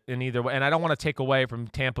with it in either way. And I don't want to take away from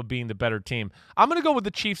Tampa being the better team. I'm going to go with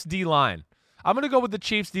the Chiefs D-line.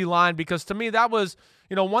 Because to me that was,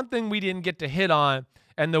 one thing we didn't get to hit on,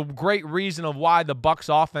 and the great reason of why the Bucs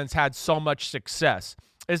offense had so much success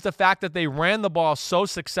is the fact that they ran the ball so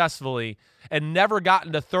successfully and never got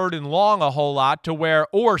into 3rd and long a whole lot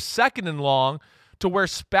or 2nd and long, to where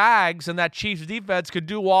Spags and that Chiefs defense could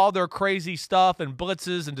do all their crazy stuff and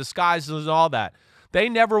blitzes and disguises and all that. They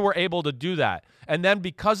never were able to do that. And then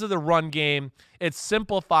because of the run game, it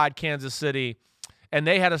simplified Kansas City, and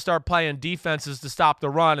they had to start playing defenses to stop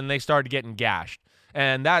the run, and they started getting gashed.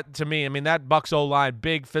 And that, to me, that Bucs O-line,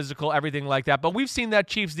 big, physical, everything like that. But we've seen that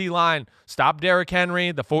Chiefs D-line stop Derrick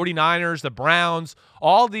Henry, the 49ers, the Browns,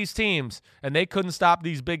 all these teams, and they couldn't stop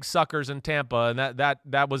these big suckers in Tampa, and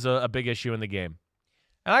that was a big issue in the game.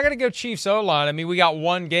 And I got to go Chiefs O-line. We got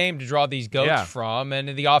one game to draw these goats from,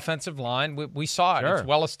 and the offensive line, we saw it. Sure. It's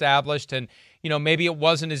well established, and maybe it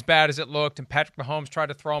wasn't as bad as it looked, and Patrick Mahomes tried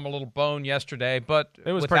to throw him a little bone yesterday, but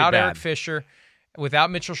it was without Eric Fisher,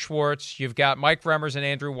 without Mitchell Schwartz, you've got Mike Remmers and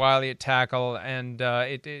Andrew Wiley at tackle, and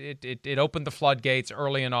it opened the floodgates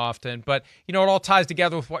early and often. But, it all ties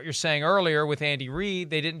together with what you're saying earlier with Andy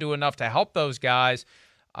Reid. They didn't do enough to help those guys.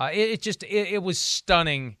 It was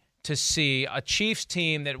stunning to see a Chiefs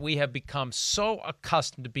team that we have become so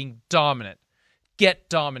accustomed to being dominant, get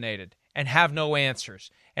dominated, and have no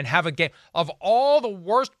answers, and have a game. Of all the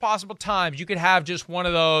worst possible times, you could have just one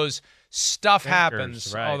of those stuff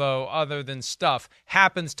happens, right, although other than stuff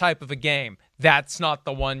happens type of a game. That's not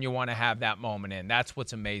the one you want to have that moment in. That's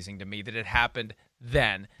what's amazing to me, that it happened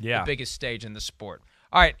then, the biggest stage in the sport.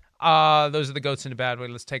 All right, those are the goats in a bad way.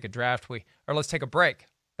 Let's take a draft. Let's take a break.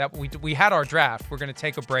 We had our draft. We're going to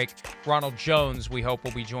take a break. Ronald Jones, we hope,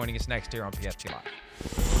 will be joining us next year on PFT Live.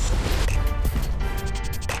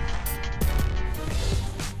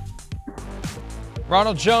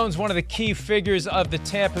 Ronald Jones, one of the key figures of the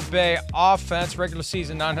Tampa Bay offense. Regular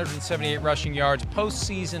season, 978 rushing yards.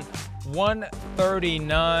 Postseason,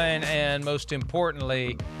 139. And most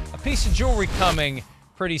importantly, a piece of jewelry coming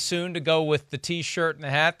pretty soon to go with the T-shirt and the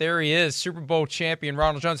hat. There he is, Super Bowl champion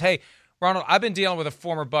Ronald Jones. Hey, Ronald, I've been dealing with a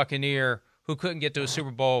former Buccaneer who couldn't get to a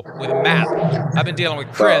Super Bowl with a map. I've been dealing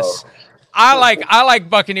with Chris. I like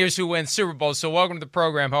Buccaneers who win Super Bowls, so welcome to the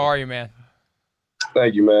program. How are you, man?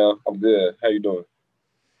 Thank you, man. I'm good. How you doing?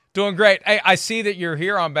 Doing great. Hey, I see that you're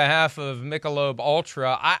here on behalf of Michelob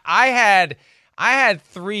Ultra. I had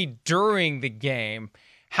 3 during the game.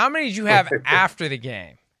 How many did you have after the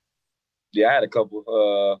game? Yeah, I had a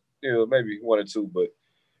couple. Maybe 1 or 2, but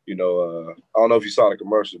I don't know if you saw the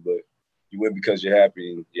commercial, but you win because you're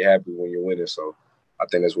happy, and you're happy when you're winning. So I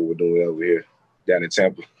think that's what we're doing over here down in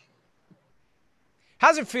Tampa.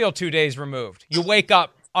 How's it feel 2 days removed? You wake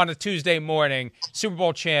up on a Tuesday morning, Super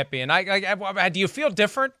Bowl champion. Do you feel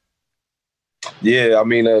different? Yeah,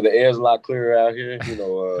 the air's a lot clearer out here.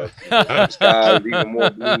 The sky is even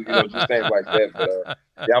more blue. Just things like that. But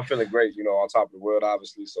I'm feeling great. On top of the world,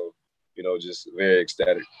 obviously. So just very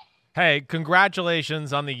ecstatic. Hey,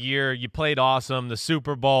 congratulations on the year. You played awesome. The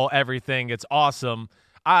Super Bowl, everything. It's awesome.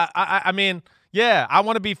 I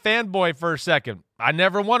want to be fanboy for a second. I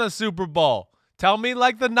never won a Super Bowl. Tell me,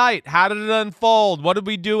 the night. How did it unfold? What did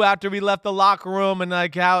we do after we left the locker room? And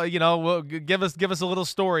how, give us a little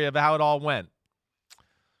story of how it all went.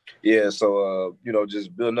 Yeah. So,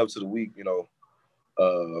 just building up to the week, it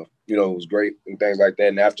was great and things like that.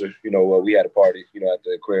 And after, we had a party, at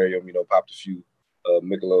the aquarium, popped a few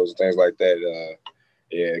Michelobs and things like that.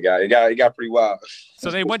 It got pretty wild. So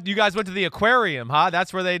you guys went to the aquarium, huh?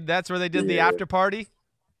 That's where they did the after party?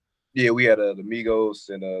 Yeah, we had the Migos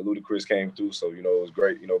and Ludacris came through, so it was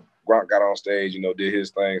great. Gronk got on stage, did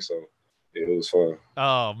his thing, so it was fun.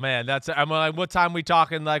 Oh man, what time we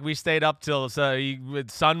talking? We stayed up till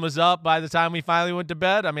sun was up by the time we finally went to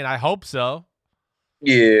bed. I hope so.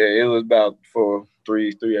 Yeah, it was about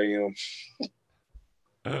 3 a.m.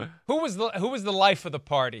 Who was the life of the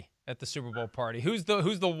party at the Super Bowl party? Who's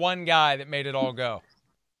the one guy that made it all go?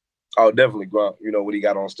 Oh, definitely Gronk. When he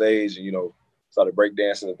got on stage and started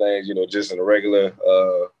breakdancing and things, just in a regular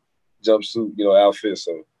jumpsuit, outfit.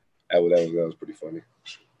 So that was pretty funny.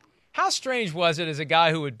 How strange was it as a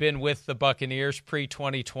guy who had been with the Buccaneers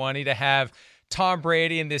pre-2020 to have Tom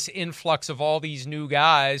Brady and this influx of all these new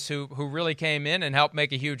guys who really came in and helped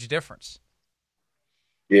make a huge difference?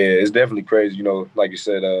 Yeah, it's definitely crazy. Like you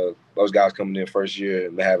said, those guys coming in first year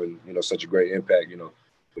and having, such a great impact,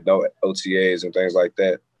 with no OTAs and things like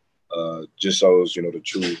that, just shows, the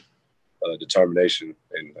true determination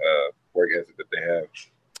and work ethic that they have.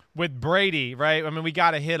 With Brady, right? I mean, we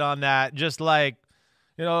got to hit on that. Just like,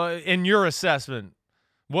 in your assessment,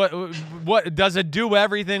 what does it do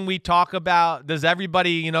everything we talk about? Does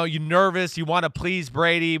everybody, you nervous? You want to please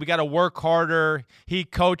Brady? We got to work harder. He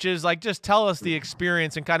coaches. Like, just tell us the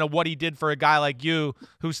experience and kind of what he did for a guy like you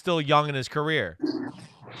who's still young in his career.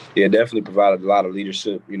 Yeah, definitely provided a lot of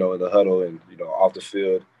leadership, in the huddle and, off the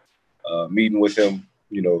field, meeting with him,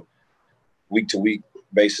 week to week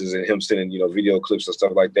basis, and him sending, video clips and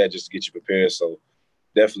stuff like that just to get you prepared. So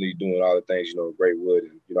definitely doing all the things, Great would.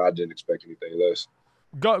 And, I didn't expect anything less.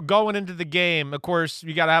 Going into the game, of course,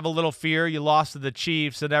 you got to have a little fear. You lost to the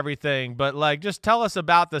Chiefs and everything. But, just tell us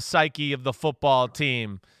about the psyche of the football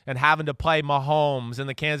team and having to play Mahomes and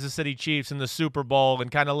the Kansas City Chiefs in the Super Bowl,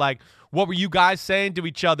 and kind of what were you guys saying to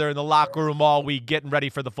each other in the locker room all week getting ready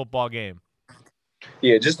for the football game?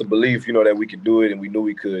 Yeah, just the belief, that we could do it and we knew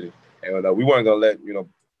we could. And we weren't going to let,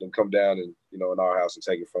 them come down and, in our house and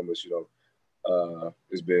take it from us.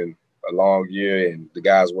 It's been a long year and the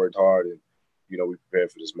guys worked hard and, we prepared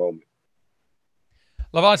for this moment.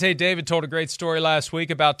 Lavonte David told a great story last week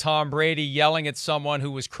about Tom Brady yelling at someone who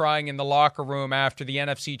was crying in the locker room after the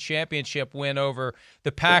NFC Championship win over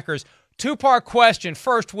the Packers. Two-part question.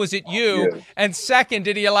 First, was it you? Yeah. And second,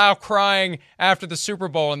 did he allow crying after the Super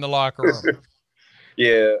Bowl in the locker room?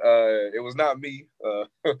 Yeah, it was not me.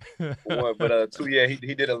 One, but two, yeah,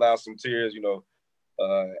 he did allow some tears,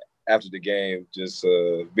 after the game, just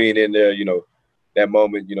being in there, that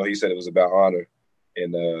moment, he said it was about honor.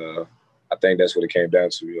 And I think that's what it came down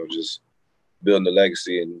to, just building the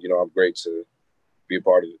legacy. And, I'm great to be a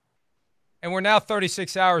part of it. And we're now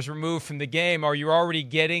 36 hours removed from the game. Are you already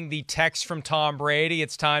getting the text from Tom Brady?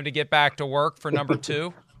 It's time to get back to work for number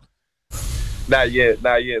 2? Not yet.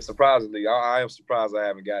 Surprisingly, I am surprised I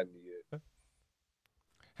haven't gotten it yet.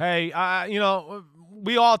 Hey,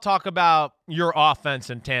 we all talk about your offense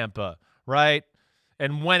in Tampa, right?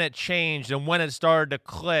 And when it changed and when it started to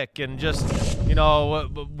click and just,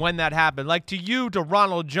 when that happened. To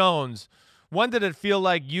Ronald Jones, when did it feel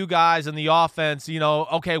like you guys in the offense,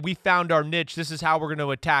 okay, we found our niche. This is how we're going to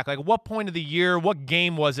attack. What point of the year, what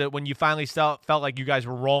game was it when you finally felt like you guys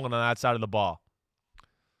were rolling on that side of the ball?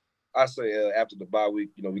 I say after the bye week,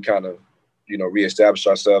 we kind of, reestablished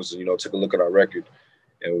ourselves and, took a look at our record.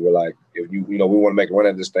 And we were like, if we want to make a run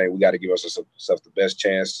at this thing, we got to give ourselves the best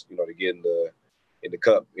chance, to get in the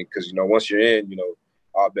cup. Because, once you're in,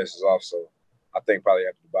 our best is off. So I think probably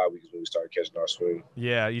after the bye week is when we started catching our swing.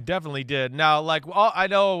 Yeah, you definitely did. Now, I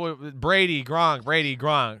know Brady,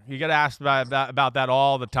 Gronk. You get asked about that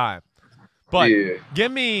all the time. But yeah.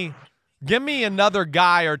 Give me another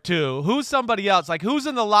guy or two. Who's somebody else? Who's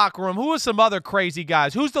in the locker room? Who are some other crazy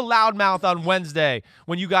guys? Who's the loudmouth on Wednesday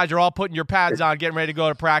when you guys are all putting your pads on, getting ready to go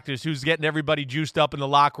to practice? Who's getting everybody juiced up in the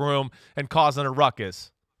locker room and causing a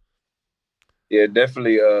ruckus? Yeah,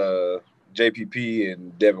 definitely JPP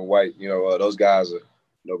and Devin White. Those guys are,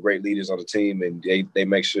 great leaders on the team, and they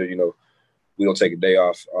make sure, we don't take a day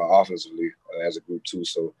off offensively as a group too.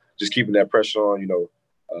 So just keeping that pressure on,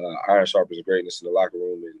 iron sharpens greatness in the locker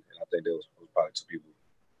room, and I think there was probably 2 people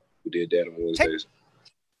who did that on Wednesdays.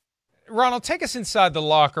 Ronald, take us inside the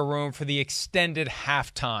locker room for the extended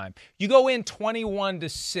halftime. You go in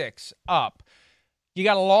 21-6 up. You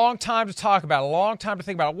got a long time to talk about, a long time to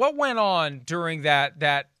think about. What went on during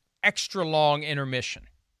that extra long intermission?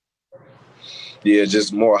 Yeah,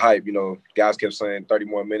 just more hype. Guys kept saying 30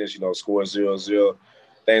 more minutes, score 0-0,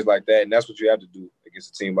 things like that. And that's what you have to do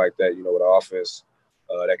against a team like that, with an offense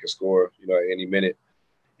that can score, at any minute.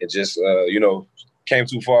 It just, came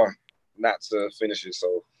too far not to finish it.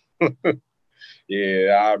 So,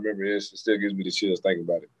 yeah, I remember this. It still gives me the chills thinking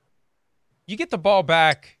about it. You get the ball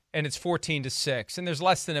back, and it's 14-6, and there's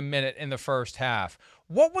less than a minute in the first half.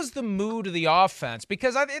 What was the mood of the offense?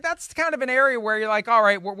 Because that's kind of an area where you're like, all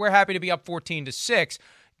right, we're happy to be up 14-6.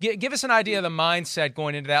 Give us an idea of the mindset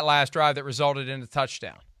going into that last drive that resulted in a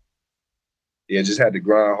touchdown. Yeah, just had to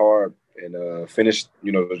grind hard and finish,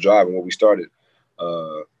 the drive and what we started.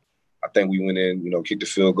 I think we went in, kicked the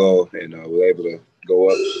field goal, and we were able to go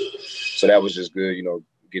up. So that was just good,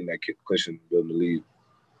 getting that cushion, building the lead.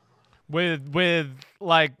 With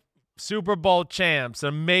Super Bowl champs,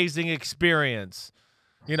 amazing experience.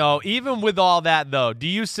 Even with all that, though, do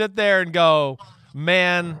you sit there and go,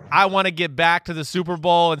 man, I want to get back to the Super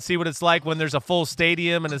Bowl and see what it's like when there's a full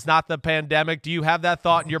stadium and it's not the pandemic? Do you have that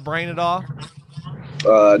thought in your brain at all?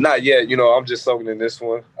 Not yet. I'm just soaking in this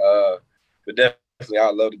one. But definitely,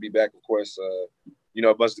 I'd love to be back, of course. A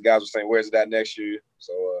bunch of the guys were saying, where's it at next year?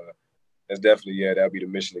 So that's definitely, that'll be the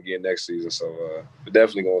mission again next season. So but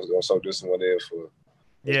definitely going to soak this one in for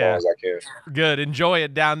as long as I can. Good. Enjoy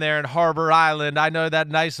it down there in Harbor Island. I know that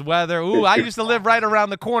nice weather. Ooh, I used to live right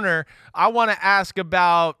around the corner. I want to ask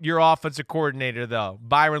about your offensive coordinator, though,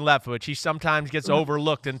 Byron Leftwich. He sometimes gets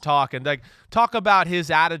overlooked in talk. And talk about his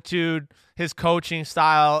attitude, his coaching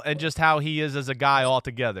style, and just how he is as a guy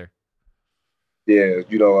altogether. Yeah,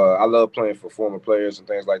 I love playing for former players and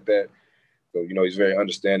things like that. So, he's very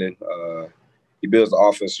understanding. He builds the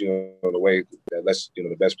offense, in a way that lets,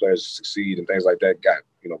 the best players succeed and things like that. Got,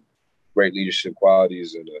 great leadership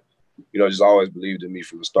qualities and, just always believed in me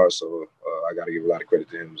from the start. So I got to give a lot of credit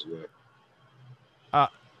to him as well.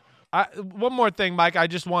 One more thing, Mike, I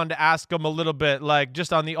just wanted to ask him a little bit,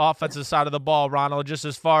 just on the offensive side of the ball, Ronald, just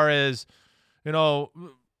as far as,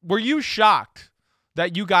 were you shocked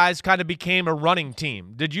that you guys kind of became a running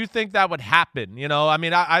team? Did you think that would happen?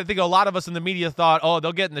 I think a lot of us in the media thought,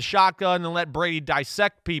 they'll get in the shotgun and let Brady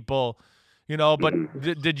dissect people, but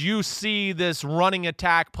did you see this running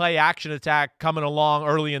attack, play action attack coming along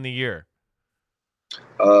early in the year?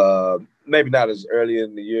 Maybe not as early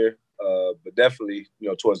in the year, but definitely,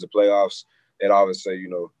 towards the playoffs, they'd always say,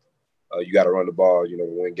 you got to run the ball,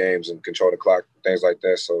 win games and control the clock, things like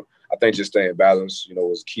that. So I think just staying balanced,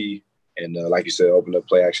 was key. And like you said, open up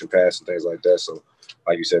play action pass and things like that. So,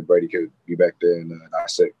 like you said, Brady could be back there and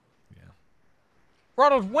dissect. Yeah.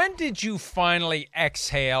 Ronald, when did you finally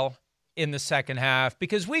exhale in the second half?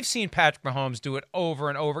 Because we've seen Patrick Mahomes do it over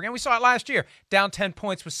and over again. We saw it last year, down 10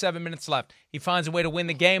 points with 7 minutes left. He finds a way to win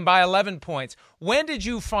the game by 11 points. When did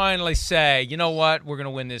you finally say, you know what, we're going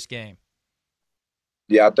to win this game?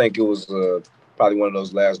 Yeah, I think it was probably one of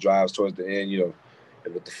those last drives towards the end,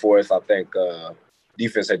 and with the fourth, I think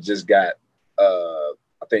defense had just got, I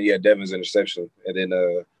think, Devin's interception. And then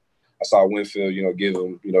I saw Winfield, give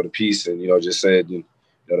him, the piece and, just said,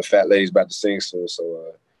 the fat lady's about to sing soon.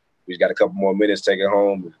 So we just got a couple more minutes, take it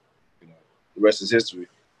home. And, the rest is history.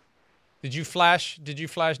 Did you flash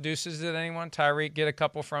deuces at anyone? Tyreek get a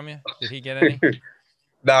couple from you? Did he get any?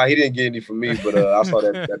 Nah, he didn't get any from me, but I saw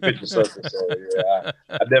that picture surface. So, yeah,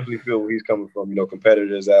 I definitely feel where he's coming from,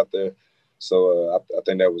 competitors out there. So I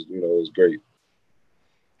think that was, it was great.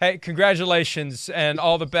 Hey, congratulations and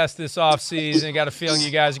all the best this offseason. I got a feeling you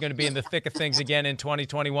guys are going to be in the thick of things again in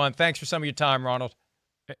 2021. Thanks for some of your time, Ronald.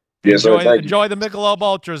 Yes, enjoy the Michelob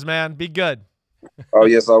Ultras, man. Be good. Oh,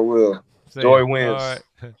 yes, I will. Joy wins.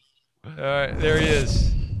 All right, there he is.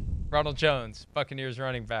 Ronald Jones, Buccaneers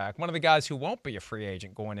running back. One of the guys who won't be a free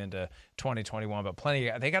agent going into 2021, but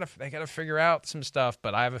they got to figure out some stuff,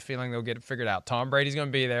 but I have a feeling they'll get it figured out. Tom Brady's going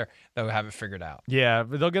to be there. They'll have it figured out. Yeah,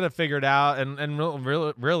 they'll get it figured out, and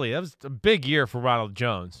really, that was a big year for Ronald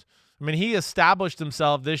Jones. I mean, he established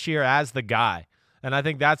himself this year as the guy, and I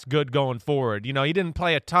think that's good going forward. He didn't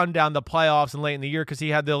play a ton down the playoffs and late in the year because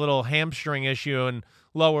he had the little hamstring issue and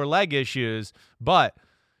lower leg issues, but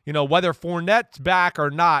whether Fournette's back or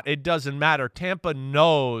not, it doesn't matter. Tampa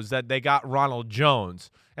knows that they got Ronald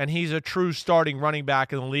Jones, and he's a true starting running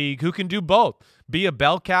back in the league who can do both, be a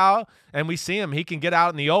bell cow, and we see him. He can get out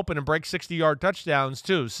in the open and break 60-yard touchdowns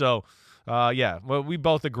too. So, we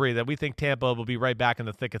both agree that we think Tampa will be right back in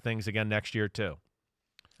the thick of things again next year too.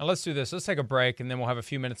 Now let's do this. Let's take a break, and then we'll have a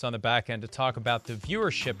few minutes on the back end to talk about the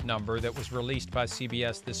viewership number that was released by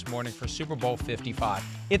CBS this morning for Super Bowl 55.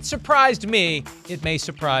 It surprised me. It may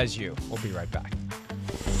surprise you. We'll be right back.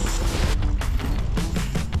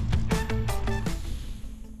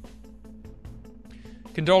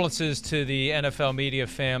 Condolences to the NFL media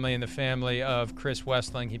family and the family of Chris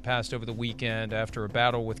Wesseling. He passed over the weekend after a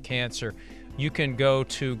battle with cancer. You can go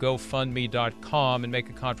to GoFundMe.com and make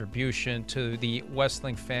a contribution to the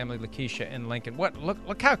Wesseling family, Lakeisha and Lincoln. What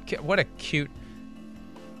a cute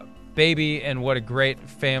baby and what a great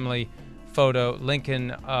family photo.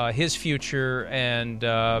 Lincoln, his future and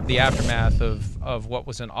the aftermath of what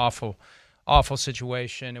was an awful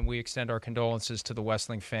situation, and we extend our condolences to the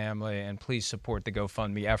Wesseling family, and please support the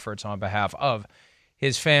GoFundMe efforts on behalf of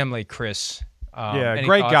his family, Chris.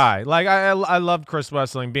 Great guy. I loved Chris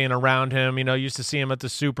Wesseling, being around him. Used to see him at the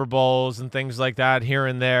Super Bowls and things like that here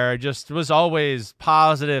and there. Just was always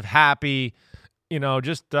positive, happy.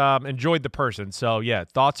 Just enjoyed the person. So yeah,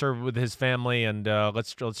 thoughts are with his family, and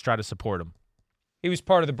let's try to support him. He was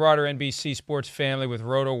part of the broader NBC sports family with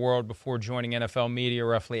Roto World before joining NFL media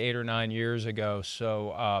roughly 8 or 9 years ago.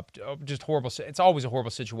 So just horrible. It's always a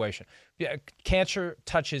horrible situation. Cancer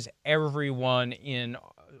touches everyone in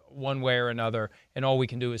one way or another, and all we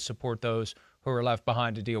can do is support those who are left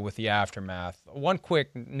behind to deal with the aftermath. One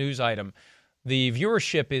quick news item. The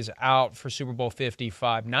viewership is out for Super Bowl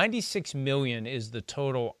 55. 96 million is the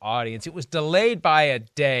total audience. It was delayed by a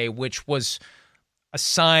day, which was a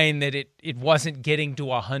sign that it wasn't getting to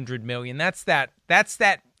 100 million. That's that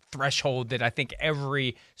threshold that I think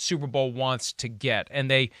every Super Bowl wants to get. And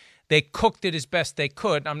they cooked it as best they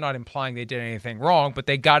could. I'm not implying they did anything wrong, but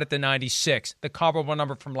they got it to 96. The comparable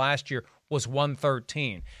number from last year was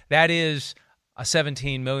 113. That is a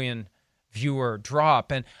 17 million viewer drop.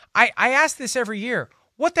 And I ask this every year.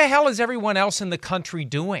 What the hell is everyone else in the country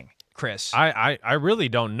doing, Chris? I really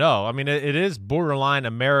don't know. I mean, it is borderline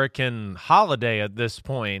American holiday at this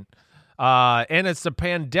point. And it's a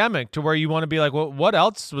pandemic to where you want to be like, well, what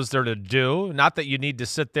else was there to do? Not that you need to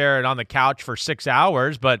sit there and on the couch for 6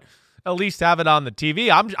 hours, but at least have it on the TV.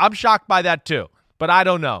 I'm shocked by that too, but I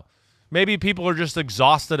don't know. Maybe people are just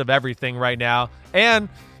exhausted of everything right now. And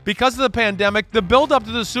because of the pandemic, the build-up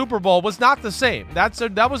to the Super Bowl was not the same.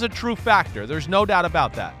 That was a true factor. There's no doubt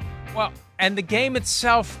about that. Well, and the game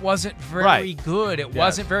itself wasn't very good. It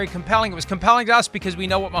wasn't very compelling. It was compelling to us because we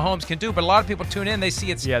know what Mahomes can do, but a lot of people tune in. They see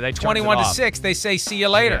it's 21-6. They say, see you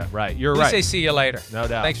later. Yeah, right. You're right. We say, see you later. No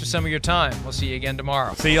doubt. Thanks for some of your time. We'll see you again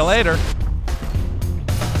tomorrow. See you later.